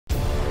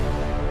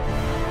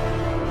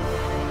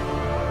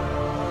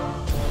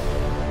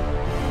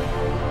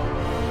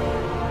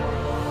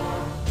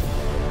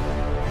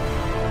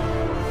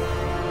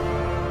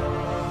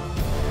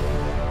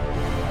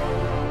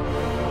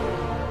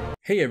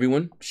Hey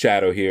everyone,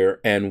 Shaedow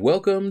here, and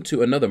welcome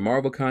to another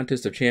Marvel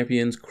Contest of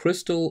Champions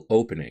crystal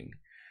opening.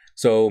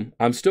 So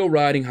I'm still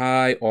riding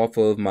high off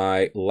of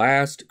my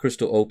last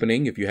crystal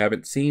opening. If you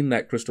haven't seen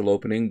that crystal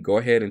opening, go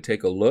ahead and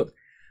take a look.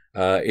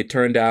 It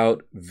turned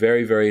out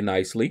very, very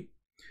nicely.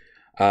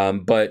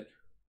 But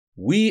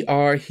we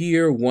are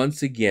here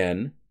once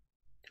again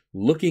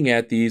looking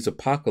at these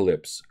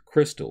Apocalypse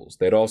crystals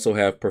that also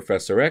have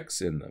Professor X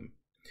in them.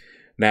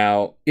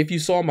 Now, if you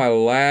saw my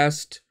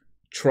last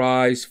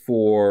tries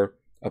for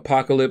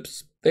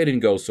Apocalypse, they didn't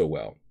go so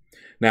well.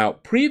 Now,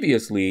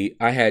 previously,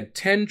 I had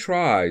 10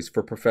 tries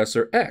for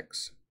Professor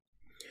X,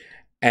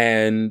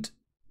 and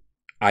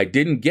I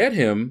didn't get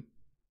him,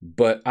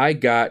 but I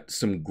got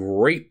some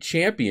great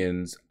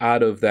champions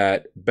out of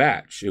that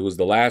batch. It was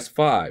the last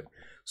 5.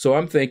 So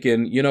I'm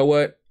thinking, you know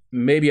what?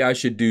 Maybe I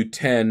should do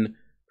 10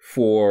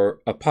 for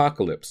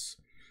Apocalypse.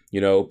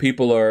 You know,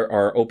 people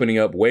are opening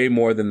up way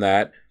more than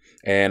that,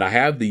 and I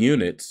have the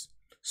units,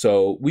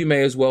 so we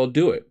may as well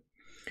do it.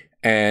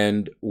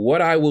 And what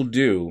I will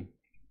do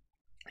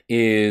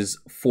is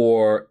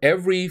for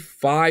every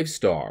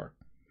 5-star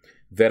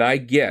that I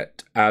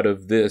get out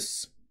of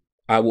this,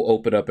 I will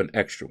open up an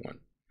extra one.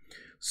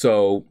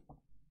 So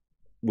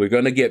we're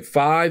going to get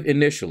 5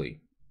 initially.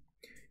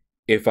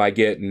 If I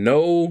get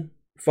no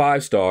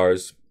 5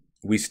 stars,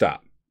 we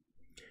stop.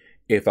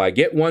 If I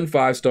get 1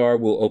 5-star,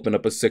 we'll open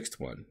up a 6th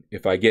one.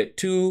 If I get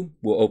 2,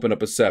 we'll open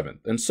up a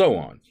 7th, and so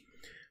on.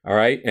 All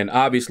right, and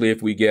obviously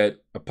if we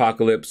get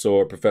Apocalypse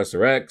or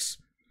Professor X,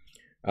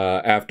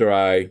 after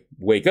I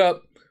wake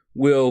up,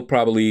 we'll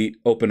probably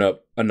open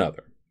up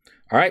another.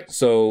 All right,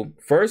 so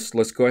first,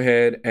 let's go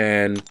ahead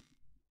and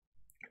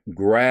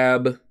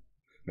grab,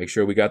 make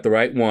sure we got the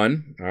right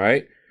one. All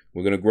right,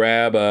 we're gonna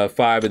grab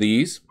 5 of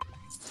these,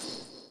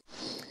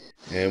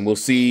 and we'll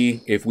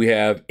see if we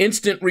have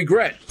instant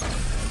regret.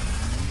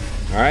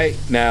 All right,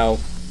 now,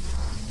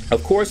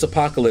 of course,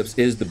 Apocalypse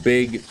is the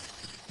big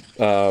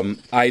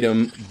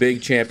item,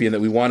 big champion that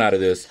we want out of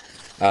this.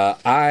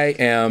 I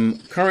am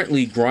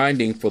currently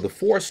grinding for the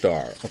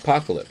 4-star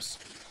Apocalypse.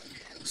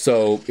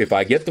 So if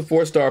I get the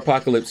 4-star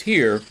Apocalypse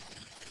here,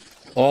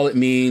 all it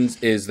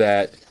means is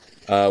that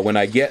when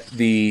I get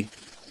the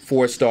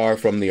 4-star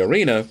from the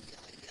arena,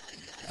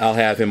 I'll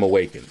have him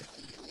awakened.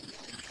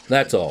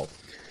 That's all.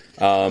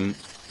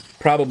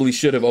 Probably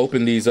should have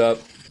opened these up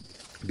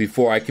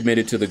before I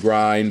committed to the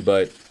grind,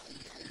 but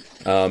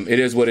it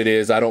is what it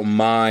is. I don't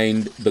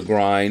mind the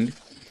grind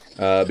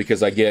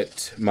because I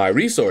get my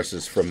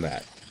resources from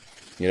that.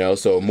 You know,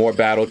 so more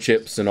battle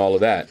chips and all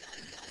of that.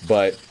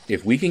 But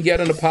if we can get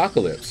an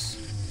Apocalypse,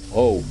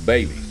 oh,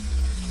 baby.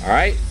 All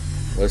right,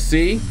 let's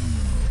see.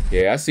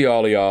 Yeah, I see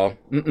all of y'all.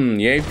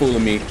 You ain't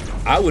fooling me.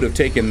 I would have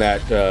taken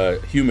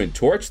that Human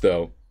Torch,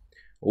 though.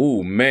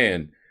 Oh,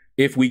 man.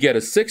 If we get a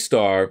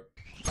 6-star,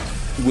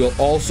 we'll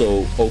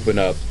also open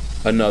up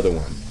another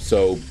one.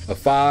 So a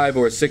 5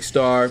 or a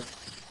 6-star,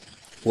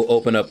 we'll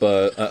open up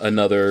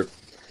another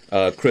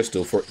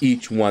crystal for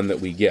each one that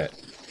we get.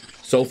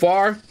 So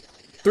far,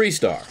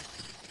 3-star.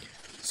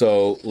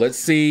 So let's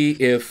see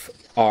if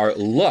our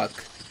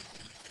luck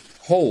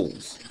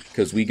holds,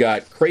 because we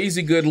got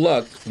crazy good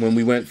luck when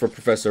we went for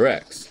Professor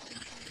X.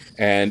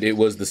 And it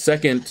was the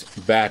second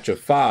batch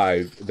of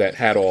 5 that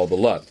had all the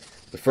luck.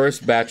 The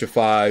first batch of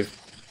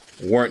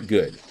 5 weren't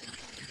good.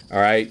 All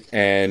right,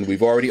 and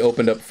we've already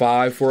opened up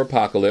 5 for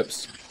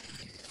Apocalypse.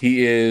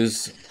 He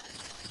is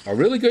a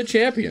really good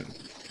champion,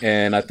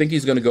 and I think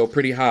he's going to go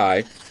pretty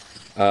high.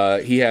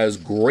 He has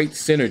great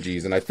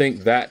synergies, and I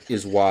think that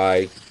is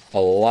why a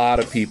lot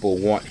of people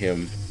want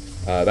him.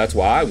 That's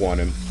why I want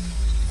him.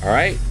 All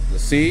right,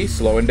 let's see,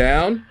 slowing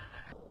down.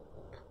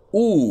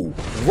 Ooh,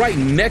 right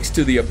next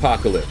to the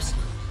Apocalypse.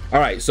 All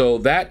right, so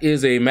that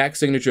is a max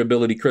signature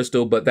ability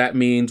crystal, but that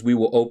means we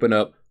will open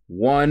up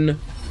 1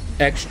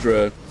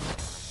 extra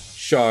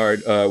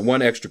shard,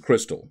 1 extra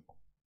crystal.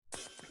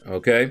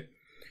 Okay.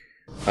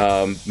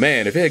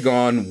 Man, if it had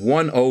gone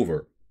 1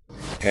 over,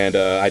 and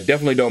I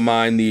definitely don't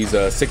mind these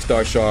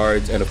 6-star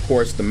shards, and of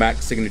course the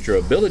max signature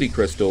ability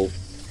crystal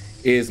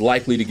is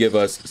likely to give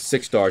us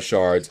 6-star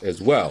shards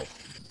as well.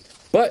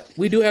 But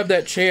we do have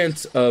that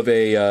chance of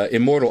a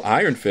Immortal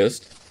Iron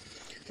Fist.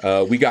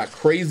 We got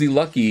crazy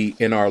lucky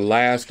in our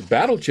last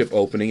battle chip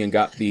opening and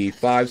got the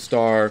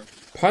 5-star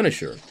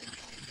Punisher.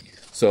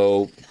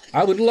 So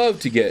I would love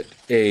to get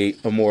a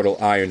Immortal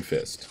Iron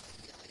Fist.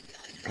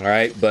 All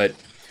right, but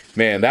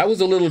man, that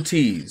was a little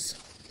tease.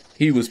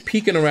 He was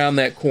peeking around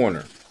that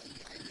corner.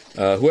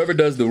 Whoever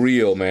does the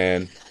reel,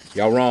 man,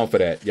 y'all wrong for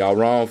that. Y'all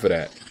wrong for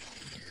that.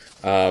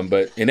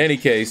 But in any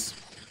case,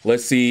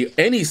 let's see.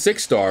 Any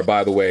 6-star,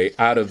 by the way,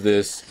 out of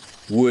this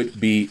would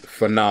be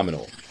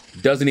phenomenal.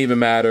 Doesn't even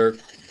matter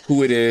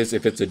who it is.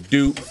 If it's a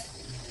dupe,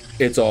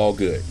 it's all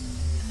good.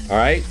 All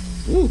right.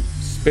 Woo,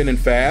 spinning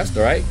fast.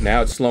 All right.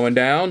 Now it's slowing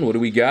down. What do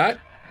we got?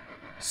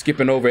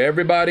 Skipping over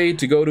everybody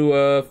to go to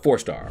a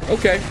 4-star.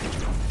 Okay.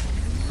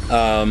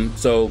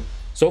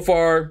 So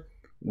far,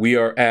 we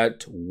are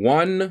at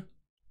 1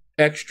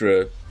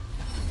 extra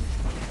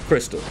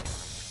crystal.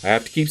 I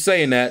have to keep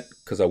saying that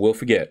because I will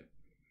forget.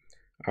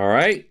 All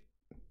right,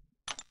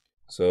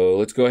 So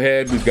let's go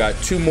ahead. We've got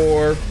 2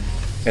 more,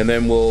 and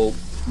then we'll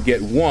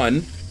get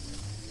 1.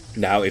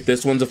 Now, if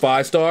this one's a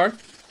 5-star,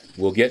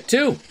 we'll get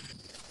 2.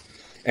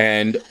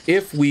 And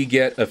if we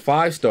get a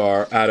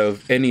 5-star out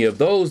of any of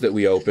those that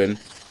we open,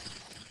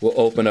 we'll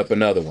open up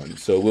another one.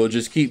 So we'll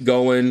just keep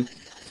going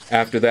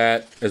after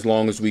that as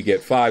long as we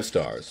get 5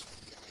 stars.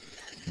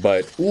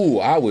 But, ooh,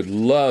 I would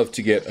love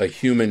to get a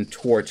Human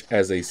Torch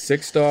as a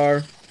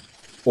 6-star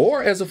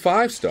or as a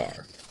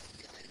 5-star.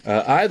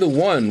 Either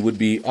one would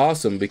be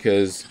awesome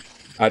because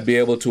I'd be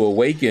able to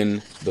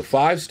awaken the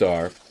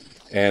 5-star,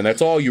 and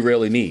that's all you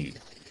really need.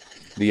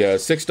 The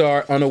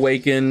 6-star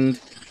unawakened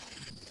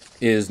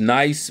is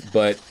nice,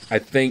 but I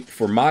think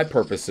for my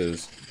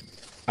purposes,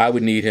 I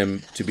would need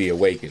him to be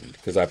awakened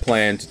because I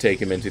plan to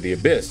take him into the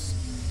abyss.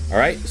 All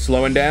right,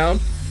 slowing down,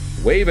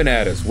 waving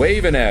at us,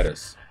 waving at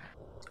us.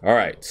 All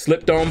right,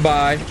 slipped on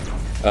by,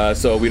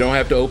 so we don't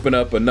have to open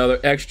up another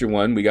extra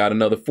one. We got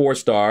another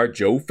 4-star,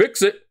 Joe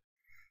Fix-It.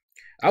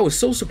 I was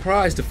so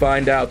surprised to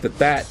find out that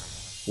that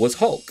was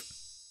Hulk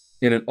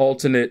in an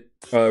alternate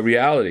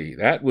reality.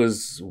 That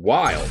was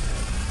wild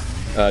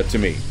to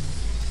me.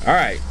 All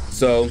right,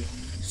 so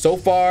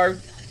far,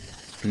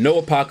 no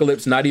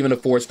apocalypse, not even a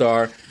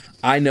 4-star.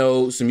 I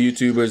know some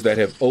YouTubers that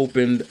have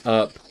opened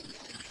up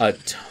a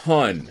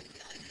ton.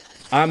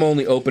 I'm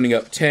only opening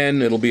up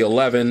 10, it'll be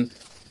 11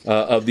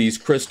 of these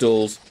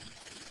crystals,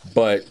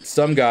 but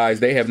some guys,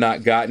 they have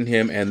not gotten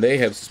him and they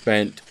have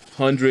spent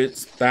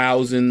hundreds,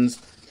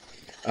 thousands,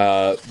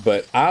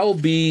 but I'll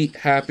be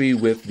happy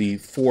with the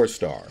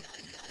 4-star.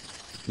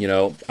 You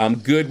know, I'm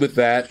good with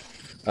that.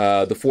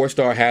 The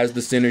 4-star has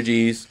the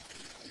synergies,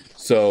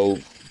 so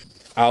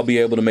I'll be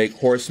able to make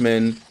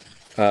horsemen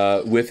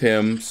with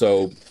him,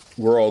 so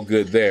we're all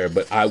good there,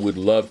 but I would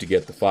love to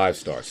get the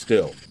 5-star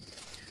still.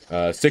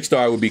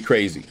 6-star would be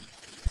crazy.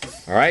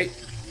 All right,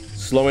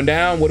 slowing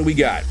down, what do we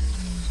got?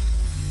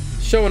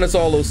 Showing us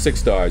all those 6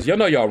 stars. Y'all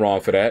know y'all wrong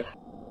for that.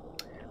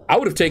 I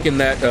would have taken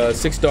that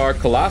 6-star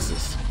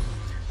Colossus,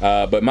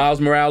 but Miles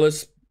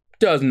Morales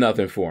does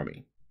nothing for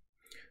me.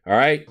 All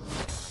right,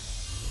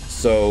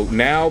 so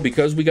now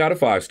because we got a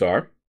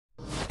 5-star,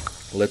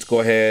 let's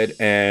go ahead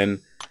and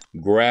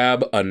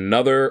grab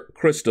another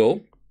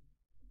crystal.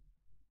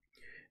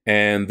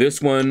 And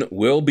this one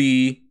will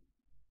be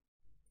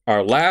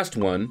our last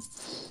one,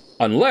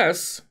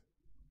 unless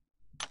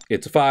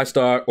it's a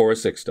 5-star or a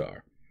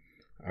 6-star.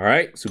 All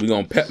right, so we're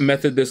going to pep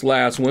method this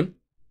last one.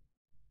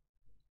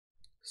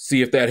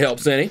 See if that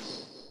helps any.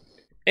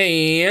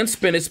 And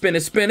spin it, spin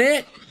it, spin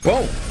it.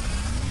 Boom.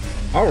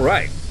 All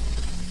right.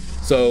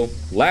 So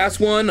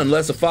last one,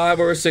 unless a 5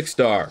 or a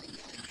 6-star.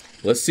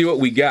 Let's see what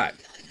we got.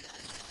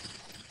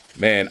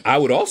 Man, I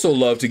would also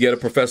love to get a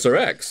Professor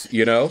X,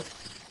 you know.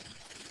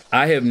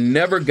 I have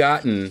never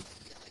gotten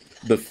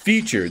the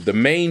featured, the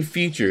main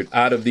featured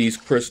out of these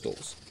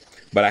crystals,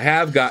 but I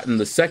have gotten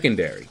the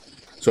secondary.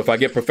 So if I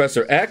get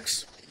Professor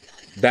X,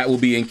 that will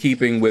be in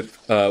keeping with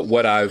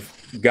what I've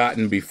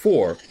gotten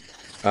before.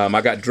 I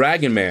got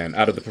Dragon Man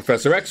out of the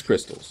Professor X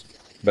crystals,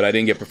 but I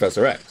didn't get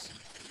Professor X.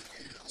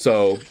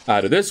 So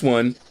out of this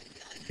one,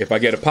 if I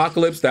get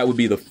Apocalypse, that would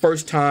be the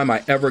first time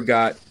I ever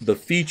got the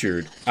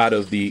featured out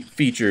of the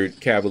featured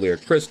Cavalier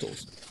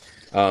crystals.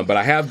 But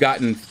I have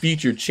gotten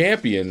featured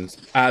champions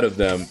out of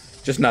them,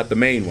 just not the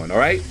main one, all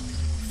right?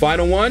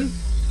 Final one,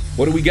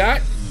 what do we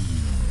got?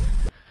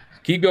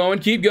 Keep going,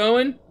 keep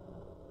going.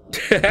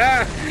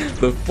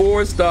 The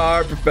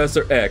 4-star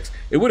Professor X.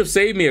 It would have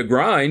saved me a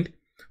grind,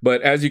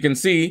 but as you can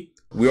see,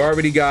 we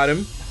already got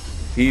him.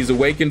 He's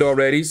awakened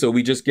already, so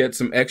we just get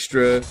some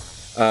extra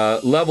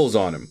levels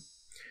on him.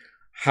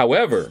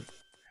 However,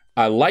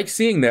 I like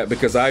seeing that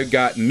because I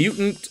got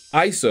Mutant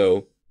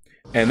ISO,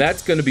 and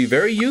that's going to be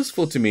very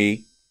useful to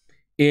me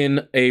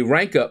in a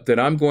rank up that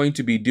I'm going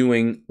to be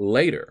doing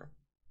later.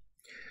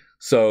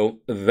 So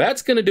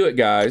that's going to do it,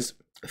 guys.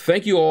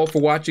 Thank you all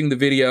for watching the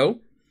video.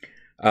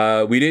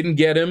 We didn't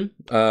get him.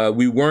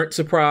 We weren't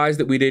surprised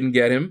that we didn't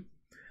get him.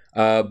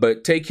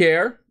 But take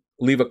care.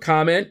 Leave a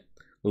comment.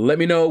 Let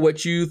me know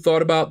what you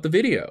thought about the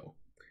video.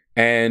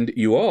 And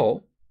you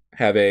all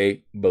have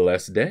a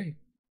blessed day.